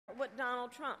what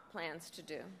Donald Trump plans to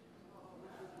do.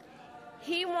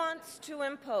 He wants to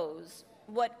impose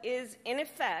what is, in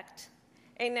effect,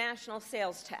 a national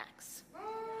sales tax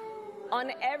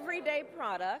on everyday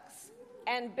products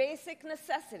and basic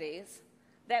necessities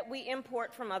that we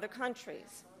import from other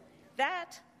countries.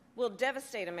 That will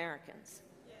devastate Americans.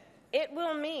 It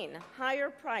will mean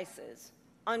higher prices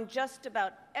on just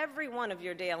about every one of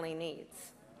your daily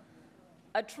needs.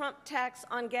 A Trump tax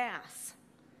on gas,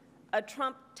 a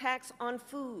Trump tax on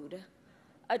food,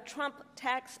 a Trump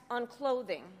tax on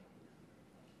clothing,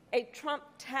 a Trump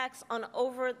tax on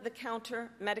over-the-counter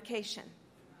medication.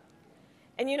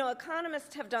 And you know,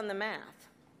 economists have done the math.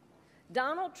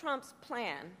 Donald Trump's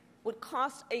plan would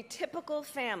cost a typical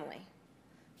family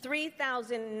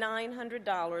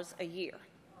 $3,900 a year.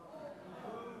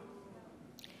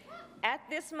 At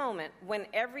this moment, when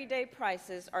everyday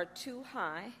prices are too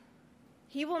high,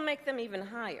 he will make them even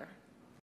higher.